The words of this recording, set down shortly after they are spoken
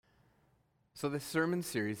So this sermon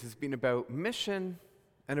series has been about mission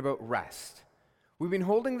and about rest. We've been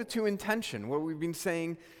holding the two in tension, where we've been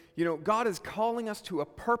saying, God is calling us to a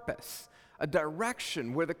purpose, a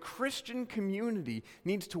direction where the Christian community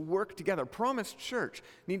needs to work together. Promised Church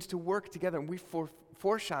needs to work together, and we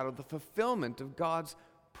foreshadow the fulfillment of God's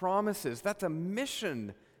promises. That's a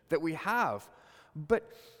mission that we have.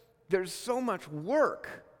 But there's so much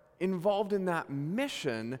work involved in that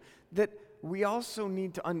mission that we also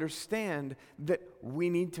need to understand that we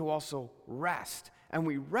need to also rest. And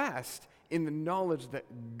we rest in the knowledge that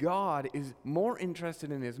God is more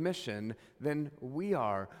interested in his mission than we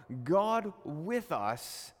are. God with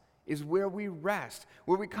us is where we rest,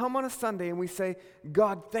 where we come on a Sunday and we say,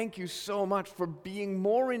 God, thank you so much for being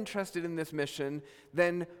more interested in this mission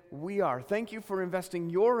than we are. Thank you for investing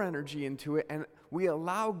your energy into it, and we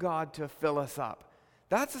allow God to fill us up.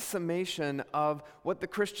 That's a summation of what the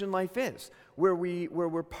Christian life is, where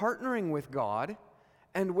we're partnering with God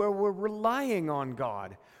and where we're relying on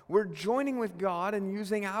God. We're joining with God and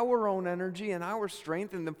using our own energy and our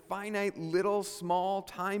strength in the finite, little, small,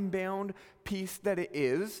 time-bound piece that it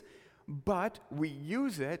is, but we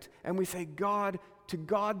use it and we say, God, to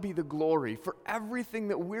God be the glory for everything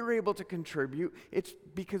that we're able to contribute. It's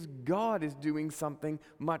because God is doing something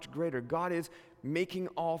much greater. God is making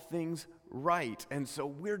all things right, and so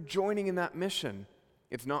we're joining in that mission.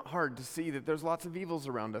 It's not hard to see that there's lots of evils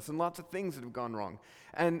around us and lots of things that have gone wrong.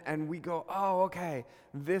 And we go, oh, okay,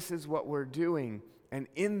 this is what we're doing. And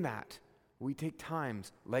in that, we take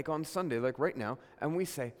times, like on Sunday, like right now, and we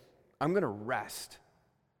say, I'm going to rest.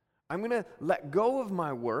 I'm going to let go of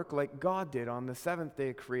my work like God did on the seventh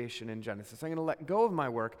day of creation in Genesis. I'm going to let go of my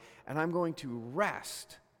work, and I'm going to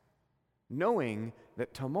rest, knowing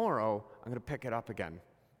that tomorrow I'm going to pick it up again.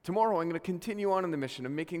 Tomorrow I'm going to continue on in the mission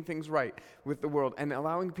of making things right with the world and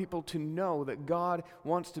allowing people to know that God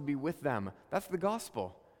wants to be with them. That's the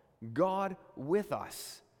gospel. God with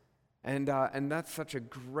us. And that's such a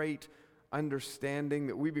great understanding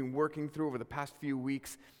that we've been working through over the past few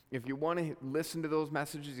weeks. If you want to listen to those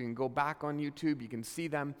messages, you can go back on YouTube. You can see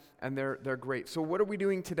them, and they're great. So what are we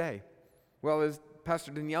doing today? Well, as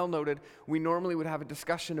Pastor Danielle noted, we normally would have a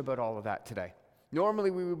discussion about all of that today.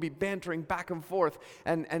 Normally, we would be bantering back and forth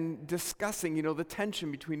and discussing, the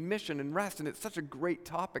tension between mission and rest, and it's such a great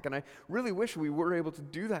topic, and I really wish we were able to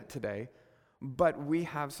do that today, but we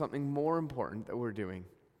have something more important that we're doing.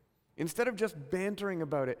 Instead of just bantering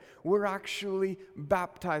about it, we're actually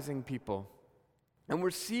baptizing people, and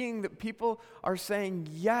we're seeing that people are saying,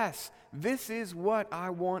 yes, this is what I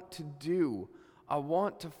want to do. I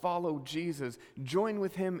want to follow Jesus, join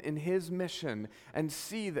with him in his mission, and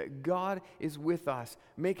see that God is with us,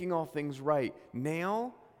 making all things right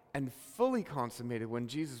now and fully consummated when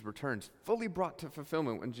Jesus returns, fully brought to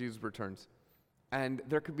fulfillment when Jesus returns. And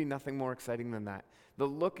there could be nothing more exciting than that. The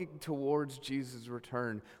looking towards Jesus'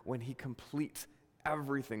 return when he completes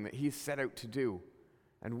everything that he set out to do.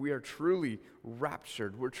 And we are truly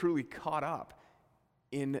raptured. We're truly caught up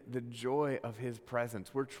in the joy of his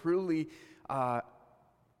presence. We're truly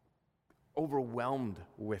overwhelmed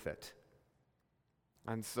with it.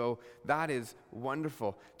 And so that is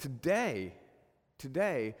wonderful. Today,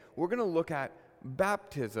 we're going to look at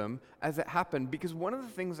baptism as it happened, because one of the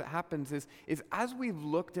things that happens is as we've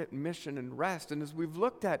looked at mission and rest, and as we've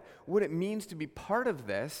looked at what it means to be part of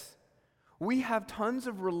this, we have tons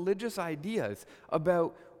of religious ideas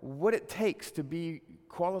about what it takes to be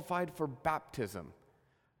qualified for baptism.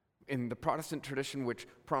 In the Protestant tradition, which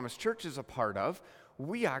Promised Church is a part of,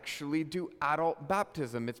 we actually do adult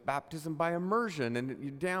baptism. It's baptism by immersion, and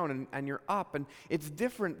you're down and you're up, and it's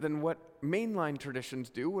different than what mainline traditions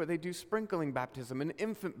do, where they do sprinkling baptism and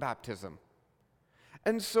infant baptism.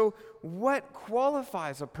 And so what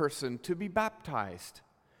qualifies a person to be baptized?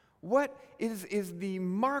 What is the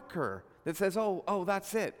marker that says, oh,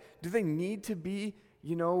 that's it? Do they need to be,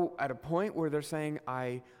 at a point where they're saying,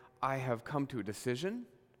 I have come to a decision?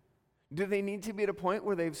 Do they need to be at a point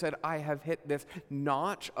where they've said, I have hit this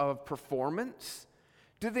notch of performance?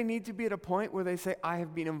 Do they need to be at a point where they say, I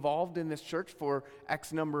have been involved in this church for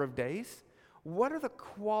X number of days? What are the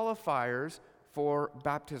qualifiers for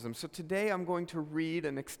baptism? So today I'm going to read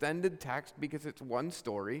an extended text because it's one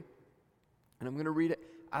story, and I'm going to read it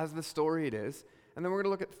as the story it is, and then we're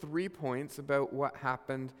going to look at 3 points about what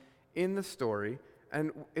happened in the story,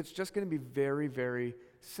 and it's just going to be very, very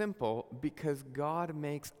simple, because God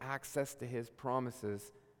makes access to his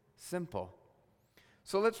promises simple.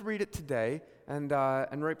 So let's read it today, and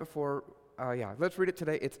right before, let's read it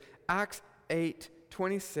today. It's Acts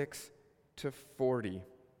 8:26-40.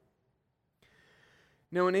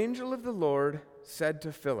 Now an angel of the Lord said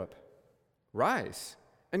to Philip, "Rise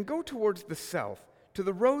and go towards the south, to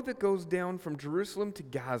the road that goes down from Jerusalem to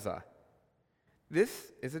Gaza.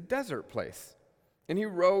 This is a desert place." And he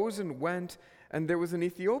rose and went, and there was an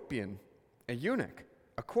Ethiopian, a eunuch,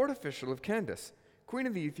 a court official of Candace, queen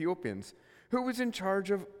of the Ethiopians, who was in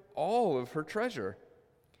charge of all of her treasure.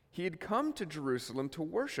 He had come to Jerusalem to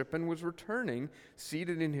worship and was returning,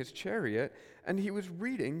 seated in his chariot, and he was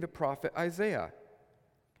reading the prophet Isaiah.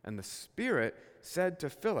 And the Spirit said to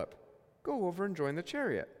Philip, "Go over and join the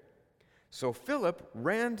chariot." So Philip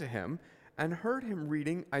ran to him and heard him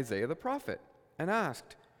reading Isaiah the prophet, and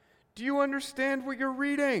asked, "Do you understand what you're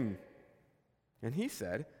reading?" And he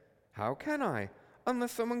said, "How can I,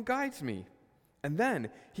 unless someone guides me?" And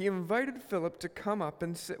then he invited Philip to come up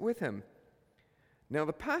and sit with him. Now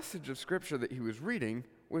the passage of scripture that he was reading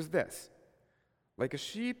was this: "Like a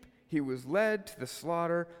sheep he was led to the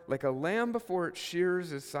slaughter, like a lamb before its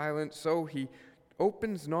shears is silent, so he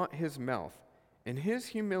opens not his mouth. In his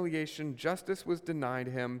humiliation justice was denied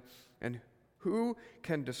him, and who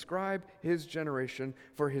can describe his generation?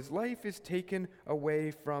 For his life is taken away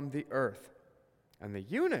from the earth." And the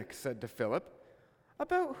eunuch said to Philip,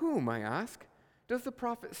 "About whom, I ask, does the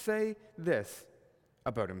prophet say this?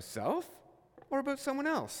 About himself or about someone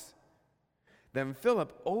else?" Then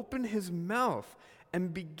Philip opened his mouth,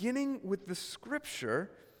 and beginning with the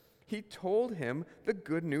scripture, he told him the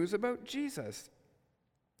good news about Jesus.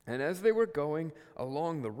 And as they were going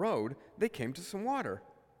along the road, they came to some water.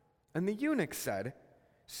 And the eunuch said,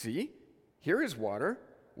 "See, here is water.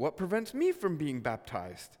 What prevents me from being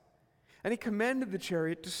baptized?" And he commanded the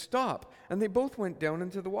chariot to stop, and they both went down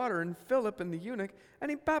into the water, and Philip and the eunuch, and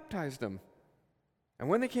he baptized them. And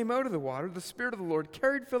when they came out of the water, the Spirit of the Lord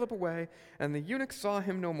carried Philip away, and the eunuch saw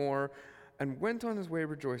him no more, and went on his way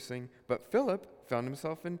rejoicing. But Philip found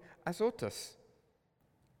himself in Azotus.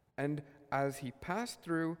 And as he passed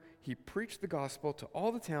through, he preached the gospel to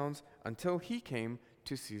all the towns until he came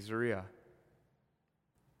to Caesarea.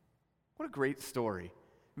 What a great story.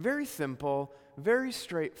 Very simple, very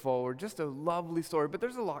straightforward, just a lovely story, but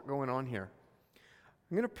there's a lot going on here.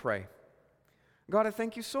 I'm going to pray. God, I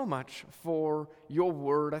thank you so much for your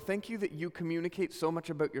word. I thank you that you communicate so much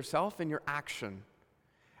about yourself in your action,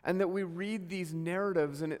 and that we read these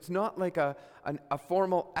narratives, and it's not like a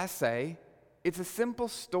formal essay. It's a simple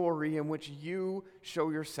story in which you show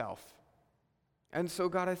yourself. And so,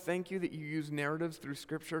 God, I thank you that you use narratives through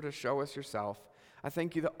Scripture to show us yourself. I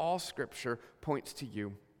thank you that all Scripture points to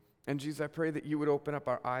you. And Jesus, I pray that you would open up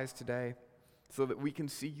our eyes today so that we can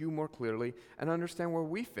see you more clearly and understand where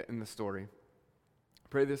we fit in the story. I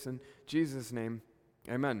pray this in Jesus' name.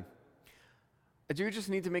 Amen. I do just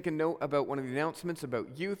need to make a note about one of the announcements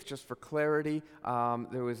about youth, just for clarity.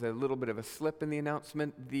 There was a little bit of a slip in the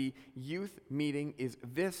announcement. The youth meeting is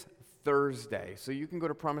this Thursday. So you can go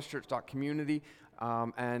to promisechurch.community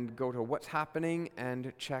and go to what's happening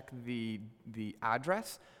and check the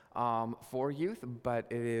address for youth, but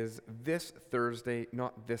it is this Thursday,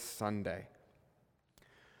 not this Sunday.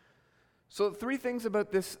 So 3 things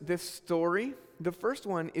about this story. The first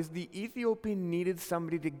one is the Ethiopian needed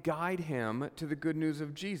somebody to guide him to the good news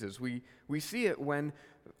of Jesus. We see it when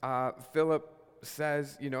Philip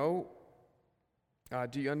says, do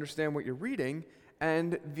you understand what you're reading?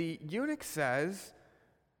 And the eunuch says,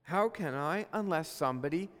 "How can I unless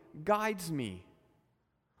somebody guides me?"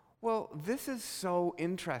 Well, this is so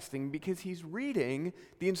interesting because he's reading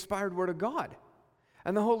the inspired word of God.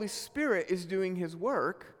 And the Holy Spirit is doing his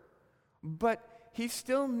work, but he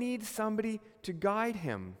still needs somebody to guide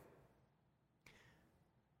him.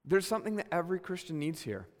 There's something that every Christian needs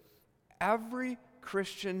here. Every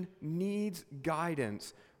Christian needs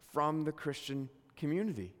guidance from the Christian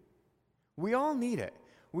community. We all need it.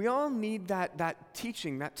 We all need that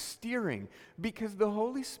teaching, that steering, because the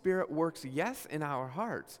Holy Spirit works, yes, in our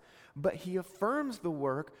hearts, but he affirms the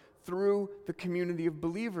work through the community of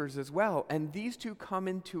believers as well, and these two come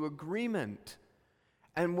into agreement.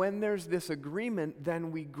 And when there's this agreement,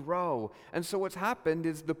 then we grow. And so what's happened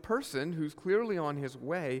is the person who's clearly on his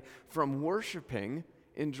way from worshiping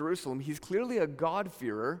in Jerusalem, he's clearly a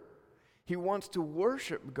God-fearer. He wants to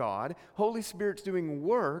worship God. Holy Spirit's doing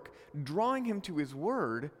work, drawing him to his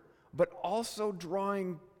word, but also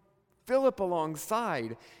drawing Philip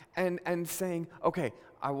alongside and saying, okay,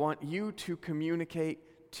 I want you to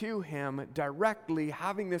communicate to him directly,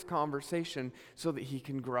 having this conversation so that he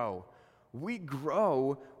can grow. We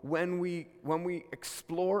grow when we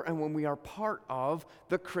explore and when we are part of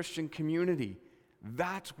the Christian community.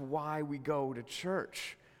 That's why we go to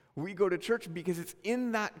church. We go to church because it's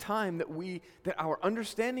in that time that our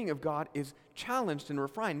understanding of God is challenged and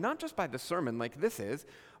refined, not just by the sermon like this is,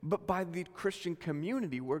 but by the Christian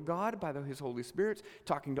community where God, by His Holy Spirit's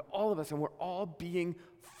talking to all of us, and we're all being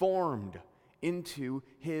formed into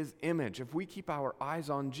His image. If we keep our eyes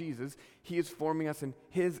on Jesus, He is forming us in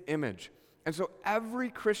His image. And so every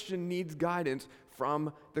Christian needs guidance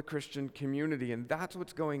from the Christian community, and that's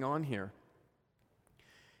what's going on here.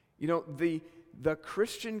 You know, the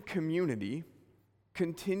Christian community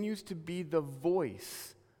continues to be the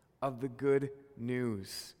voice of the good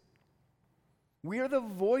news. We are the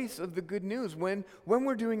voice of the good news when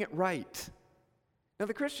we're doing it right. Now,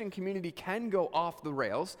 the Christian community can go off the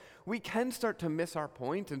rails. We can start to miss our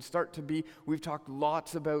point and we've talked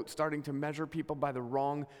lots about starting to measure people by the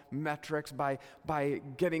wrong metrics, by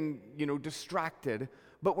getting, distracted.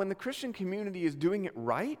 But when the Christian community is doing it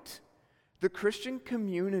right, the Christian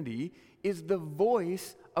community is the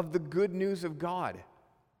voice of the good news of God.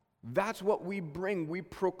 That's what we bring. We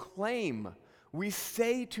proclaim. We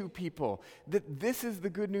say to people that this is the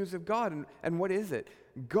good news of God. And what is it?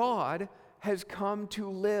 God has come to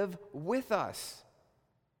live with us.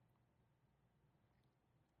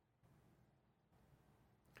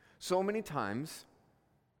 So many times,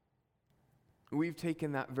 we've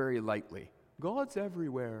taken that very lightly. God's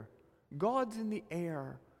everywhere. God's in the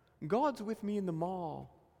air. God's with me in the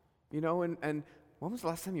mall. And when was the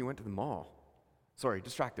last time you went to the mall? Sorry,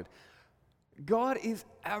 distracted. God is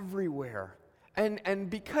everywhere. And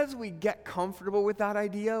because we get comfortable with that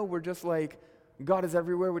idea, we're just like, God is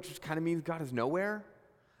everywhere, which kind of means God is nowhere.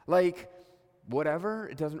 Like, whatever,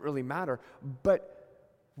 it doesn't really matter. But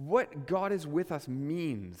what God is with us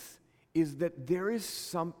means is that there is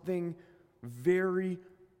something very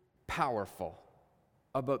powerful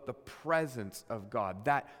about the presence of God,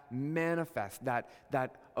 that manifest, that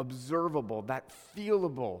observable, that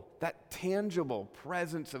feelable, that tangible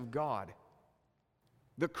presence of God.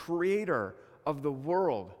 The Creator of the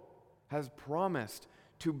world has promised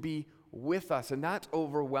to be with us, and that's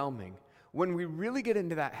overwhelming. When we really get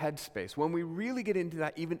into that headspace, when we really get into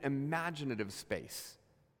that even imaginative space,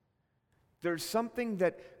 there's something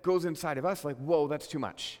that goes inside of us like, whoa, that's too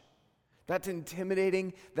much. That's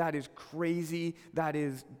intimidating, that is crazy, that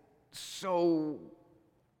is so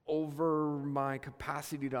over my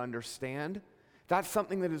capacity to understand. That's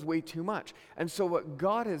something that is way too much. And so what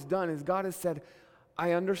God has done is God has said,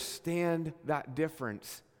 I understand that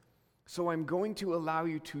difference. So I'm going to allow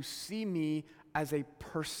you to see me as a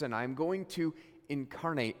person. I'm going to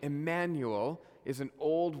incarnate. Emmanuel is an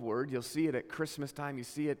old word. You'll see it at Christmas time. You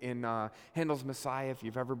see it in Handel's Messiah if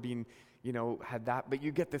you've ever been, had that. But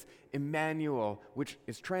you get this Emmanuel, which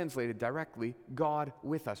is translated directly, God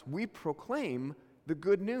with us. We proclaim the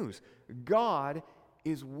good news. God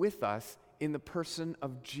is with us in the person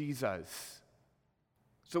of Jesus.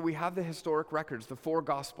 So we have the historic records, the 4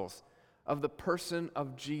 Gospels, of the person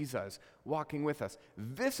of Jesus walking with us.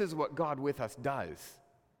 This is what God with us does.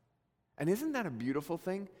 And isn't that a beautiful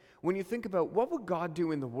thing? When you think about what would God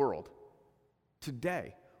do in the world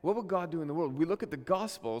today? What would God do in the world? We look at the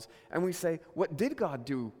Gospels and we say, what did God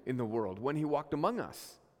do in the world when He walked among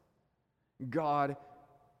us? God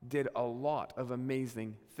did a lot of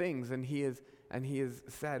amazing things, and He has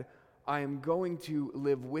said, I am going to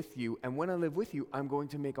live with you, and when I live with you, I'm going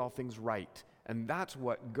to make all things right. And that's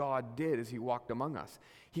what God did as He walked among us.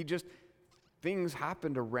 Things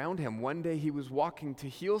happened around Him. One day He was walking to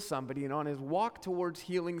heal somebody, and on His walk towards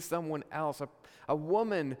healing someone else, a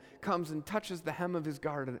woman comes and touches the hem of His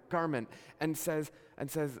garment and says,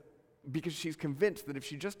 because she's convinced that if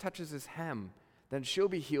she just touches His hem, then she'll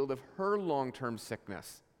be healed of her long-term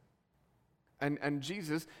sickness. And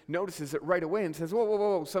Jesus notices it right away and says,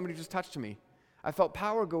 whoa, somebody just touched me. I felt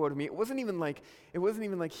power go out of me. It wasn't even like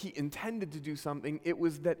He intended to do something. It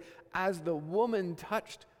was that as the woman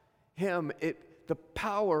touched Him, the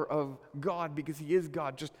power of God, because He is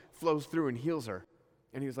God, just flows through and heals her.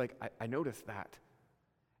 And He was like, I noticed that.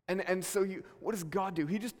 And so what does God do?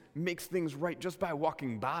 He just makes things right just by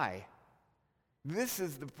walking by. This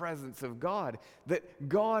is the presence of God, that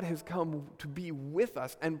God has come to be with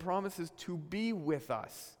us and promises to be with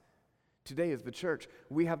us. Today as the church,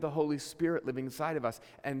 we have the Holy Spirit living inside of us,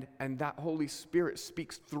 and that Holy Spirit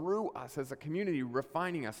speaks through us as a community,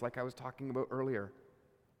 refining us like I was talking about earlier.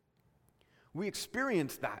 We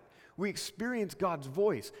experience that. We experience God's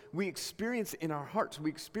voice. We experience it in our hearts. We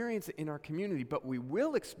experience it in our community, but we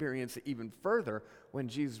will experience it even further when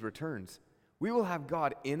Jesus returns. We will have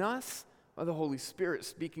God in us, or the Holy Spirit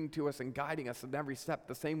speaking to us and guiding us in every step,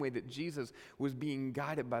 the same way that Jesus was being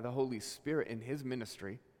guided by the Holy Spirit in His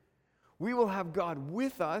ministry. We will have God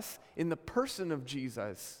with us in the person of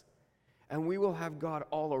Jesus. And we will have God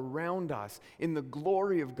all around us in the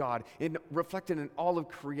glory of God, reflected in all of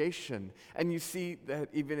creation. And you see that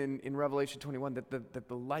even in Revelation 21, that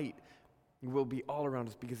the light will be all around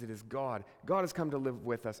us because it is God. God has come to live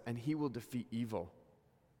with us, and he will defeat evil.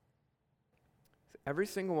 Every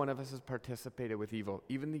single one of us has participated with evil,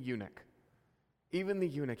 even the eunuch. Even the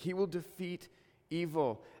eunuch. He will defeat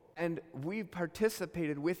evil. And we've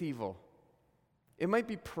participated with evil. It might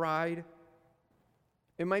be pride.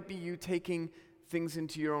 It might be you taking things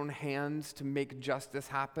into your own hands to make justice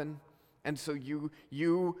happen. And so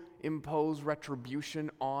you impose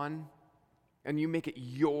retribution on, and you make it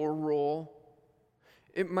your role.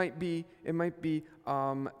 It might be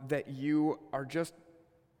that you are just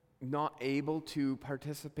not able to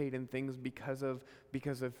participate in things because of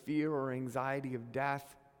fear or anxiety of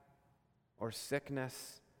death or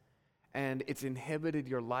sickness, and it's inhibited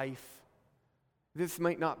your life. This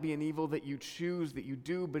might not be an evil that you choose, that you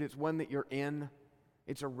do, but it's one that you're in.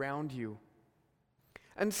 It's around you.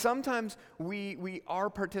 And sometimes we are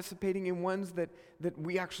participating in ones that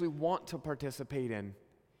we actually want to participate in.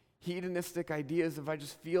 Hedonistic ideas of, I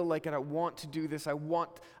just feel like it, I want to do this, I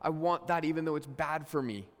want that even though it's bad for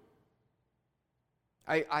me.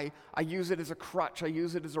 I use it as a crutch, I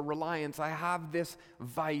use it as a reliance, I have this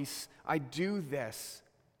vice, I do this.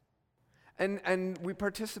 And we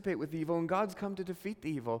participate with evil, and God's come to defeat the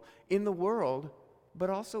evil in the world, but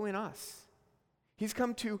also in us. He's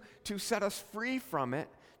come to set us free from it,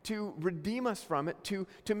 to redeem us from it,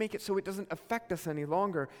 to make it so it doesn't affect us any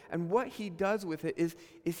longer. And what he does with it is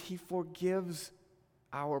he forgives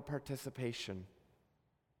our participation.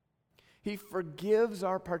 He forgives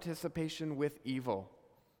our participation with evil.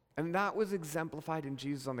 And that was exemplified in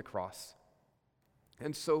Jesus on the cross.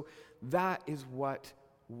 And so that is what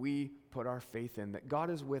we put our faith in, that God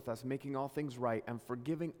is with us, making all things right and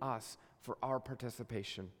forgiving us for our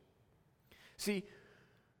participation. See,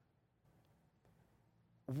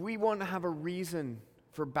 we want to have a reason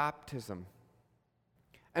for baptism.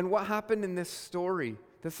 And what happened in this story,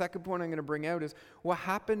 the second point I'm going to bring out is, what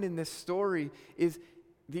happened in this story is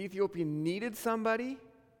the Ethiopian needed somebody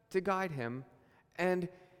to guide him, and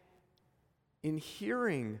in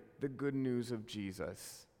hearing the good news of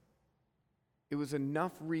Jesus, it was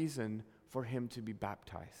enough reason for him to be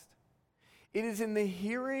baptized. It is in the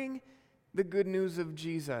hearing the good news of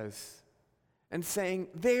Jesus and saying,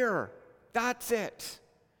 there, that's it.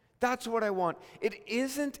 That's what I want. It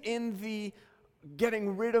isn't in the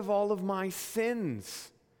getting rid of all of my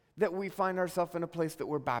sins that we find ourselves in a place that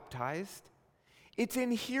we're baptized. It's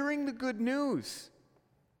in hearing the good news.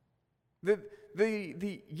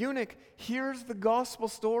 The eunuch hears the gospel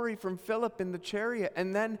story from Philip in the chariot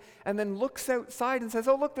and then looks outside and says,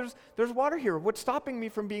 oh, look, there's water here. What's stopping me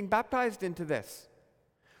from being baptized into this?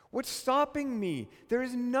 What's stopping me? There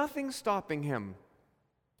is nothing stopping him.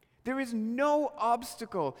 There is no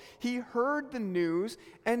obstacle. He heard the news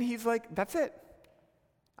and he's like, that's it.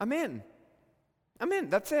 I'm in.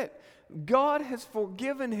 That's it. God has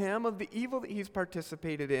forgiven him of the evil that he's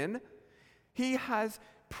participated in. He has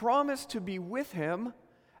promised to be with him,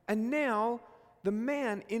 and now the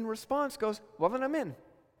man in response goes, well, then I'm in.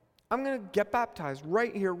 I'm going to get baptized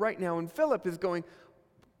right here, right now. And Philip is going,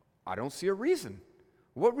 I don't see a reason.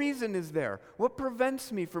 What reason is there? What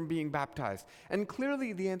prevents me from being baptized? And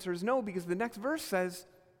clearly the answer is no, because the next verse says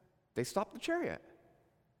they stopped the chariot.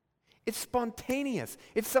 It's spontaneous.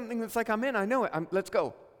 It's something that's like, I'm in, I know it, let's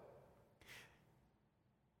go.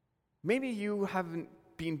 Maybe you haven't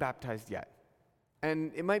been baptized yet.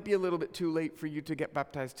 And it might be a little bit too late for you to get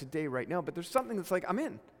baptized today, right now, but there's something that's like, I'm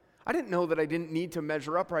in. I didn't know that I didn't need to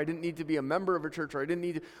measure up, or I didn't need to be a member of a church, or I didn't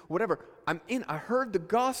need to, whatever. I'm in. I heard the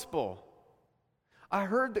gospel. I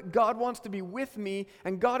heard that God wants to be with me,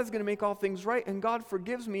 and God is going to make all things right, and God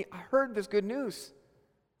forgives me. I heard this good news.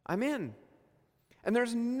 I'm in. And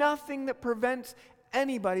there's nothing that prevents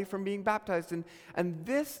anybody from being baptized, and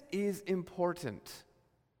this is important.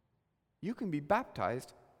 You can be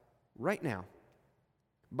baptized right now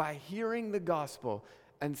by hearing the gospel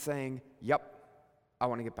and saying, yep, I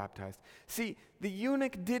want to get baptized. See, the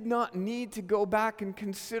eunuch did not need to go back and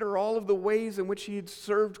consider all of the ways in which he had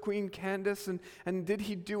served Queen Candace, and did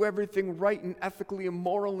he do everything right and ethically and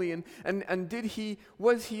morally, and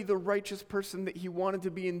was he the righteous person that he wanted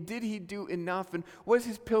to be, and did he do enough, and was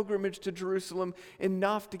his pilgrimage to Jerusalem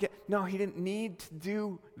enough to get, no, he didn't need to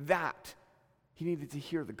do that. He needed to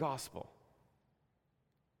hear the gospel.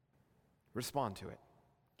 Respond to it.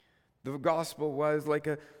 The gospel was like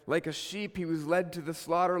a sheep, he was led to the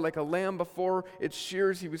slaughter. Like a lamb before its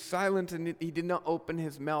shears, he was silent and he did not open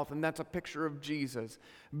his mouth. And that's a picture of Jesus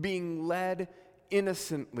being led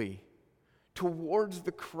innocently towards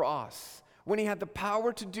the cross when he had the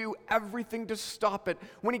power to do everything to stop it.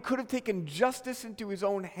 When he could have taken justice into his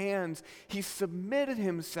own hands, he submitted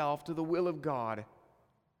himself to the will of God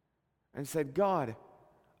and said, God,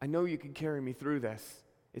 I know you can carry me through this.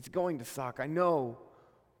 It's going to suck, I know.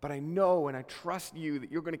 But I know and I trust you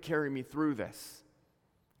that you're going to carry me through this.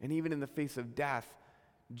 And even in the face of death,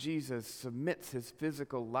 Jesus submits his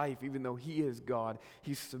physical life. Even though he is God,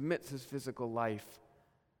 he submits his physical life.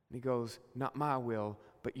 And he goes, not my will,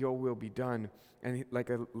 but your will be done. And like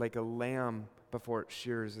a lamb before its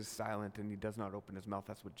shears is silent and he does not open his mouth.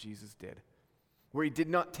 That's what Jesus did. Where he did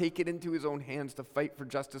not take it into his own hands to fight for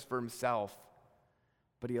justice for himself,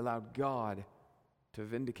 but he allowed God to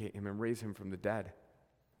vindicate him and raise him from the dead.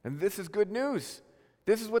 And this is good news.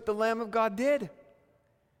 This is what the Lamb of God did.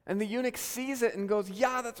 And the eunuch sees it and goes,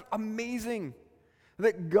 yeah, that's amazing.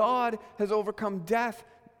 That God has overcome death.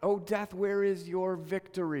 Oh, death, where is your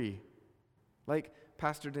victory? Like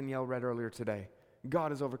Pastor Danielle read earlier today. God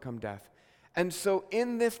has overcome death. And so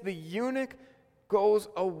in this, the eunuch goes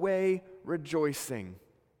away rejoicing.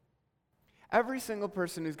 Every single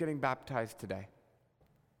person who's getting baptized today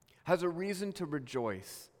has a reason to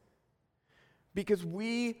rejoice. Because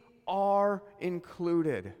we are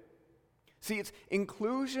included. See, it's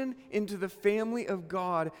inclusion into the family of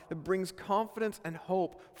God that brings confidence and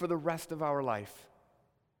hope for the rest of our life.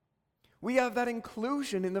 We have that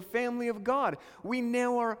inclusion in the family of God. We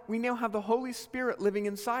now have the Holy Spirit living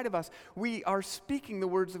inside of us. We are speaking the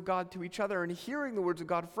words of God to each other and hearing the words of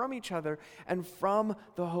God from each other and from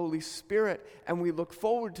the Holy Spirit. And we look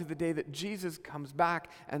forward to the day that Jesus comes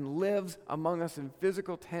back and lives among us in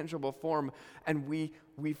physical, tangible form. And we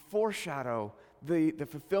foreshadow the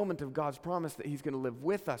fulfillment of God's promise that he's going to live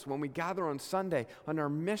with us. When we gather on Sunday on our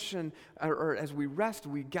mission, or as we rest,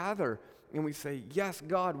 we gather and we say, yes,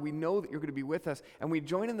 God, we know that you're going to be with us. And we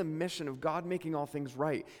join in the mission of God making all things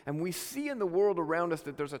right. And we see in the world around us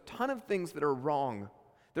that there's a ton of things that are wrong.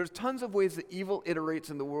 There's tons of ways that evil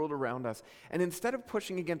iterates in the world around us. And instead of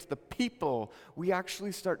pushing against the people, we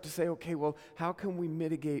actually start to say, okay, well, how can we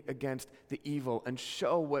mitigate against the evil and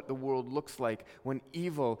show what the world looks like when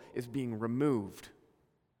evil is being removed?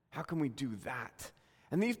 How can we do that?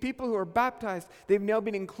 And these people who are baptized, they've now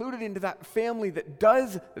been included into that family that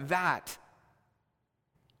does that.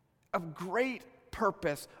 A great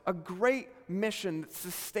purpose, a great mission that's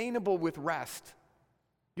sustainable with rest.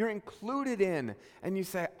 You're included in, and you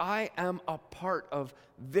say, I am a part of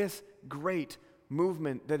this great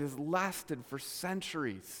movement that has lasted for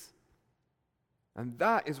centuries. And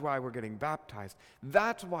that is why we're getting baptized.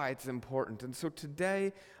 That's why it's important. And so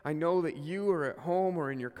today, I know that you are at home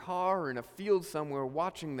or in your car or in a field somewhere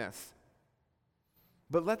watching this.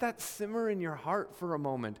 But let that simmer in your heart for a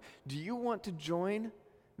moment. Do you want to join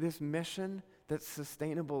this mission that's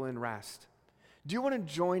sustainable in rest? Do you want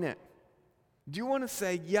to join it? Do you want to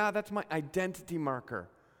say, yeah, that's my identity marker?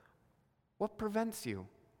 What prevents you?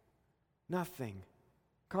 Nothing.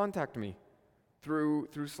 Contact me through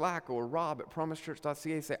Slack or Rob at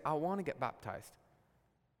promisechurch.ca. Say, I want to get baptized.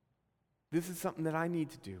 This is something that I need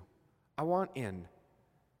to do. I want in.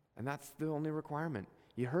 And that's the only requirement.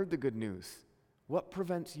 You heard the good news. What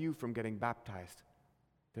prevents you from getting baptized?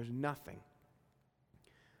 There's nothing.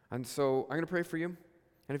 And so I'm going to pray for you.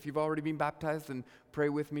 And if you've already been baptized, then pray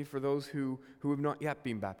with me for those who have not yet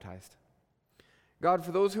been baptized. God,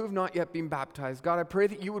 for those who have not yet been baptized, God, I pray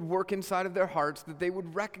that you would work inside of their hearts, that they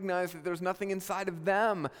would recognize that there's nothing inside of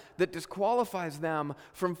them that disqualifies them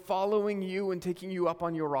from following you and taking you up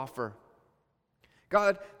on your offer.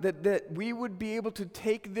 God, that we would be able to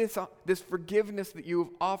take this forgiveness that you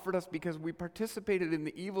have offered us because we participated in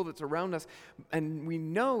the evil that's around us, and we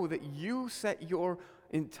know that you set your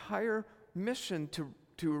entire mission to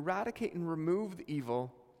eradicate and remove the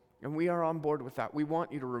evil, and we are on board with that. We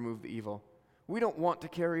want you to remove the evil. We don't want to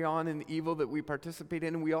carry on in the evil that we participate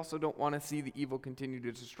in, and we also don't want to see the evil continue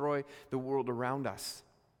to destroy the world around us.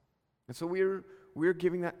 And so we're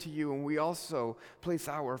giving that to you, and we also place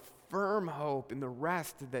our firm hope in the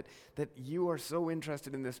rest that you are so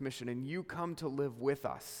interested in this mission, and you come to live with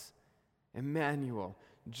us. Emmanuel,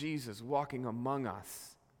 Jesus walking among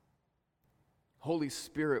us. Holy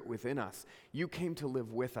Spirit within us. You came to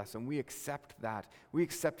live with us, and we accept that. We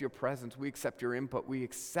accept your presence. We accept your input. We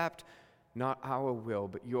accept not our will,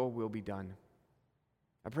 but your will be done.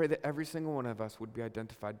 I pray that every single one of us would be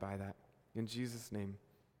identified by that. In Jesus' name,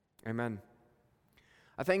 amen.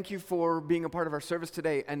 I thank you for being a part of our service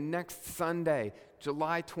today. And next Sunday,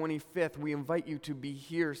 July 25th, we invite you to be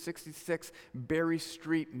here, 66 Berry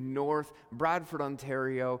Street North, Bradford,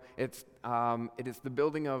 Ontario. It is the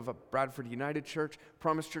building of Bradford United Church.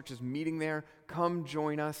 Promise Church is meeting there. Come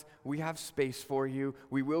join us. We have space for you.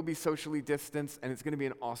 We will be socially distanced, and it's going to be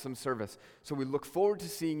an awesome service. So we look forward to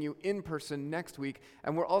seeing you in person next week,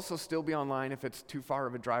 and we'll also still be online if it's too far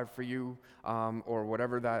of a drive for you or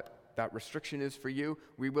whatever that restriction is for you.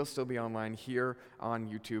 We will still be online here on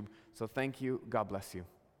YouTube. So thank you. God bless you.